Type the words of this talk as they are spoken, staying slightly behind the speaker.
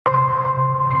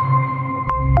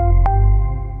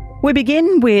We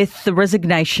begin with the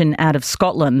resignation out of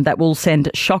Scotland that will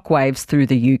send shockwaves through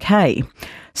the UK.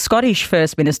 Scottish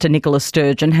First Minister Nicola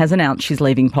Sturgeon has announced she's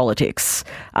leaving politics.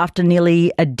 After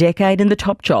nearly a decade in the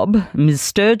top job, Ms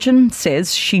Sturgeon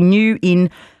says she knew in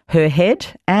her head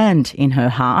and in her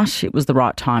heart it was the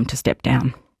right time to step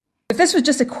down. If this was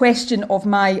just a question of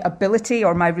my ability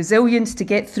or my resilience to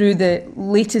get through the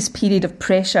latest period of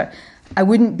pressure, I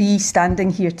wouldn't be standing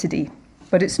here today.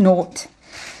 But it's not.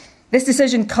 This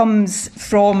decision comes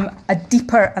from a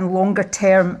deeper and longer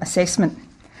term assessment.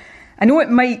 I know it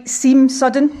might seem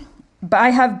sudden, but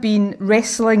I have been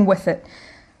wrestling with it,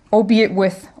 albeit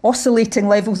with oscillating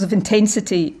levels of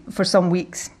intensity for some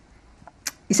weeks.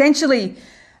 Essentially,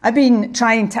 I've been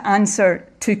trying to answer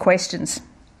two questions.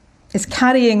 Is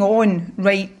carrying on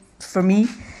right for me?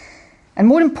 And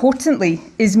more importantly,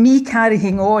 is me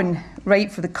carrying on right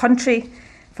for the country,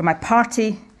 for my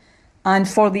party, and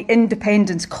for the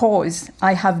independence cause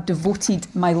I have devoted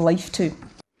my life to?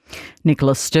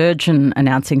 Nicola Sturgeon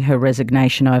announcing her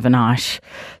resignation overnight.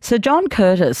 Sir John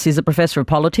Curtis is a professor of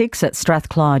politics at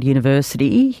Strathclyde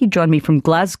University. He joined me from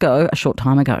Glasgow a short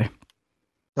time ago.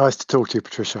 Nice to talk to you,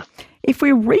 Patricia. If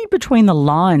we read between the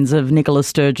lines of Nicola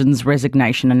Sturgeon's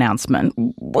resignation announcement,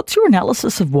 what's your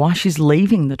analysis of why she's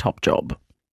leaving the top job?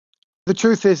 The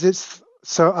truth is, it's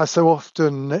so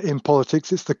often in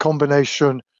politics, it's the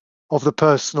combination of the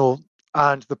personal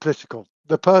and the political.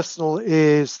 The personal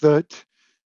is that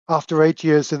after 8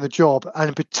 years in the job, and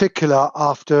in particular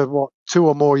after 2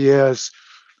 or more years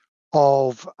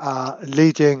of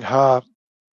leading her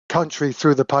country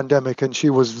through the pandemic, and she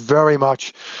was very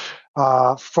much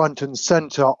front and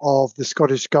centre of the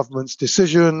Scottish Government's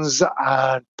decisions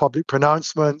and public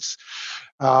pronouncements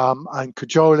and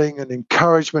cajoling and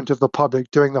encouragement of the public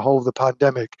during the whole of the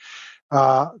pandemic,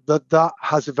 that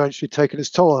has eventually taken its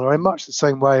toll on her in much the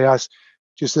same way as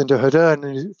Jacinda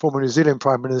Ardern, former New Zealand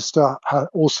Prime Minister, had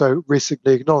also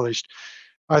recently acknowledged.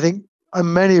 I think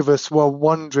many of us were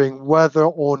wondering whether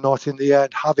or not in the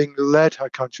end, having led her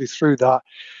country through that,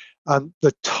 and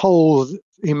the toll,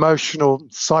 emotional,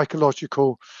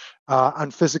 psychological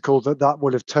and physical that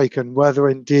would have taken, whether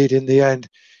indeed in the end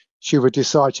she would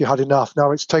decide she had enough.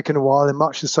 Now, it's taken a while in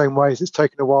much the same way as it's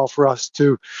taken a while for us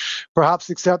to perhaps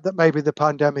accept that maybe the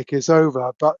pandemic is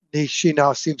over, but she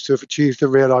now seems to have achieved the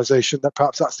realization that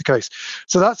perhaps that's the case.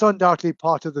 So that's undoubtedly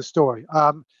part of the story.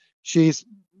 She's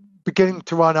beginning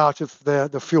to run out of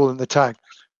the fuel in the tank.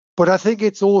 But I think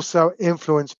it's also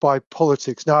influenced by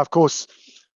politics. Now, of course,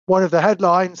 one of the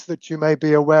headlines that you may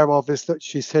be aware of is that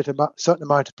she's hit a certain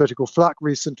amount of political flack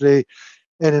recently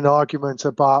in an argument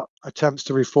about attempts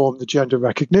to reform the gender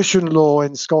recognition law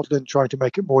in Scotland, trying to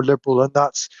make it more liberal. And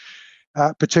that's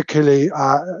particularly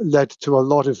led to a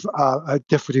lot of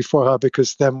difficulty for her,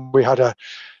 because then we had a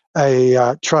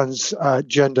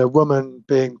transgender woman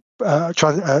being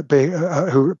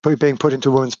put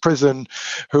into women's prison,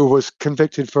 who was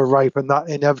convicted for rape, and that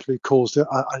inevitably caused an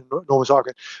enormous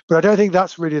argument. But I don't think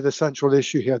that's really the central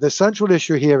issue here. The central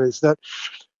issue here is that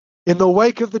in the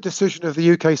wake of the decision of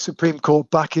the UK Supreme Court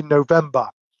back in November,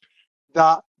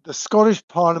 that the Scottish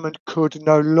Parliament could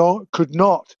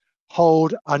not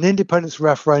hold an independence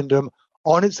referendum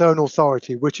on its own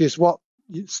authority, which is what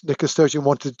Nicola Sturgeon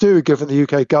wanted to do, given the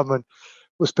UK government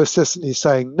was persistently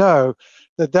saying no,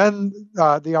 that then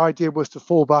the idea was to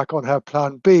fall back on her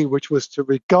plan B, which was to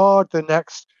regard the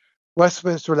next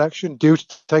Westminster election, due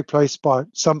to take place by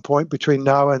some point between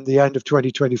now and the end of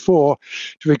 2024,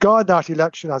 to regard that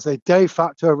election as a de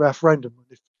facto referendum.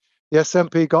 If the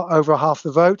SNP got over half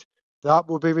the vote, that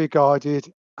will be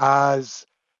regarded as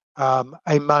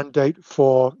a mandate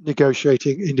for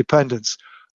negotiating independence.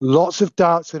 Lots of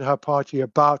doubts in her party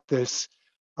about this.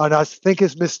 And I think,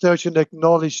 as Ms Sturgeon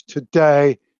acknowledged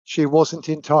today, she wasn't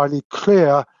entirely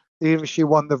clear, even if she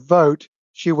won the vote,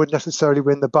 she would necessarily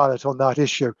win the ballot on that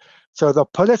issue. So the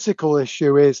political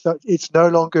issue is that it's no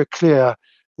longer clear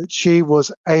that she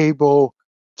was able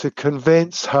to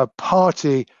convince her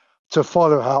party to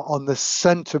follow her on the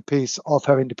centrepiece of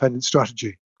her independence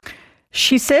strategy.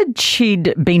 She said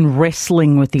she'd been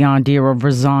wrestling with the idea of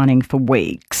resigning for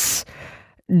weeks.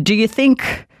 Do you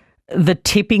think the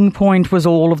tipping point was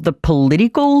all of the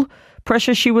political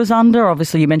pressure she was under?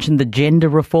 Obviously, you mentioned the gender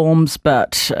reforms,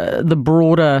 but the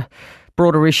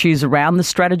broader issues around the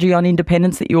strategy on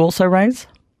independence that you also raise?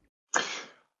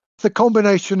 The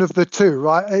combination of the two,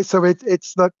 right? So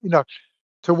it's that,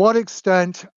 to what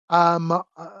extent am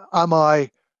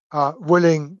I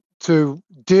willing to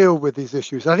deal with these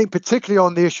issues? And I think particularly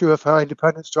on the issue of her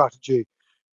independence strategy,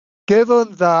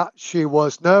 given that she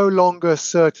was no longer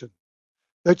certain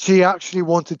that she actually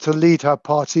wanted to lead her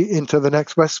party into the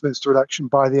next Westminster election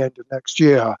by the end of next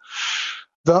year.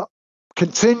 That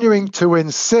continuing to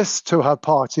insist to her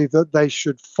party that they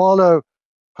should follow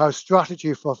her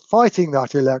strategy for fighting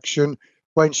that election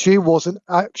when she wasn't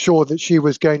sure that she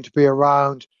was going to be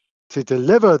around to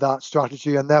deliver that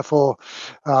strategy, and therefore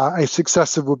a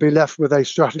successor would be left with a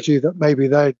strategy that maybe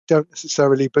they don't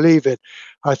necessarily believe in.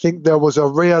 I think there was a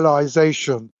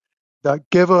realization that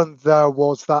given there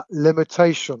was that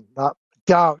limitation, that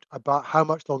doubt about how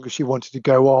much longer she wanted to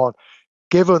go on,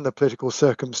 given the political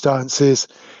circumstances,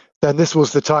 then this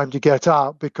was the time to get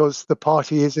out, because the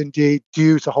party is indeed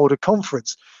due to hold a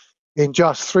conference in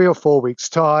just 3 or 4 weeks'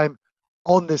 time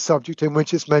on this subject, in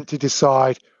which it's meant to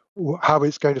decide how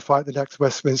it's going to fight the next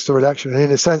Westminster election. And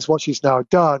in a sense, what she's now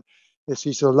done is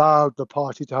she's allowed the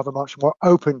party to have a much more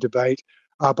open debate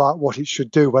about what it should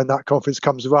do when that conference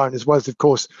comes around, as well as, of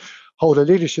course, hold a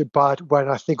leadership bout when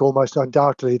I think almost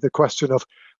undoubtedly the question of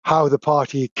how the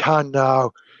party can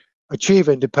now achieve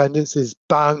independence is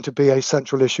bound to be a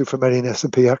central issue for many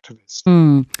SNP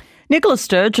activists. Nicola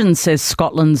Sturgeon says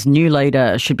Scotland's new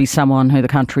leader should be someone who the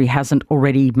country hasn't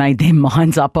already made their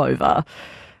minds up over.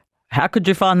 How could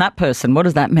you find that person? What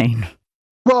does that mean?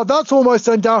 Well, that's almost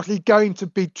undoubtedly going to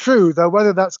be true, though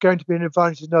whether that's going to be an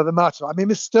advantage is another matter. I mean,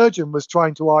 Ms Sturgeon was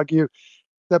trying to argue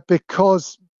that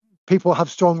because people have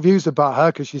strong views about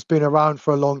her, because she's been around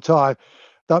for a long time,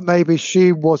 that maybe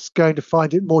she was going to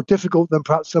find it more difficult than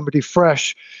perhaps somebody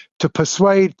fresh to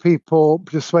persuade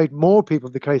more people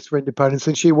of the case for independence.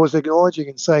 And she was acknowledging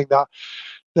and saying that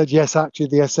yes, actually,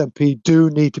 the SNP do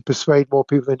need to persuade more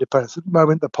people of independence. At the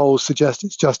moment, the polls suggest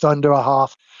it's just under a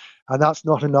half, and that's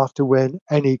not enough to win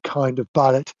any kind of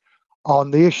ballot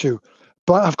on the issue.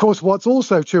 But of course, what's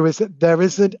also true is that there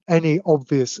isn't any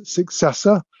obvious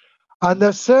successor, and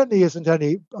there certainly isn't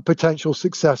any potential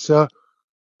successor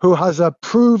who has a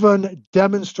proven,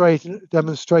 demonstrated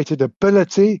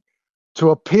ability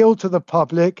to appeal to the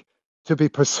public, to be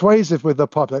persuasive with the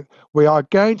public. We are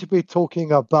going to be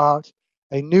talking about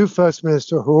a new First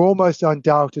Minister who almost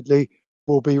undoubtedly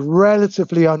will be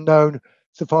relatively unknown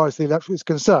so far as the election is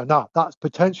concerned. Now, that's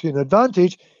potentially an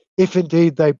advantage if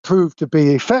indeed they prove to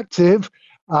be effective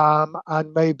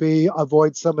and maybe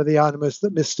avoid some of the animus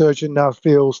that Ms Sturgeon now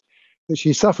feels that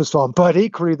she suffers from. But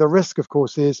equally, the risk, of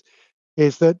course, is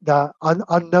that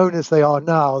unknown as they are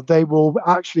now, they will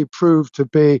actually prove to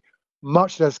be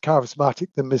much less charismatic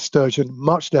than Ms Sturgeon,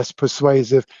 much less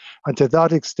persuasive, and to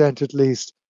that extent at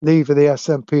least leave the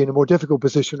SNP in a more difficult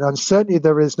position. And certainly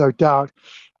there is no doubt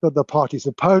that the party's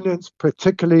opponents,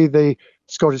 particularly the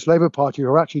Scottish Labour Party, who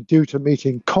are actually due to meet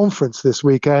in conference this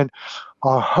weekend,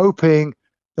 are hoping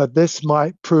that this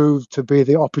might prove to be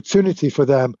the opportunity for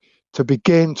them to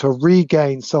begin to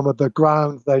regain some of the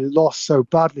ground they lost so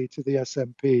badly to the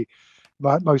SNP,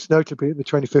 most notably at the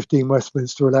 2015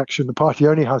 Westminster election. The party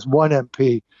only has one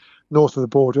MP north of the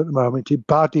border at the moment. It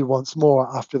badly wants more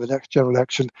after the next general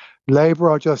election. Labour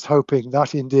are just hoping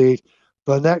that indeed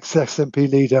the next SNP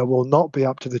leader will not be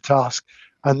up to the task,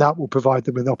 and that will provide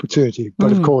them with an opportunity.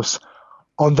 But of course,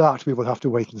 on that, we will have to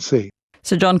wait and see.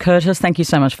 Sir John Curtice, thank you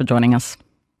so much for joining us.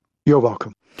 You're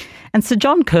welcome. And Sir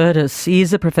John Curtice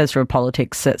is a Professor of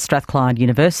Politics at Strathclyde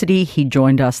University. He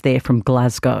joined us there from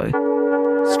Glasgow.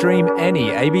 Stream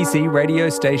any ABC radio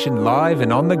station live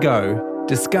and on the go.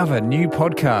 Discover new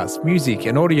podcasts, music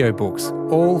and audiobooks,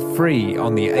 all free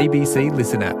on the ABC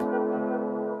Listen app.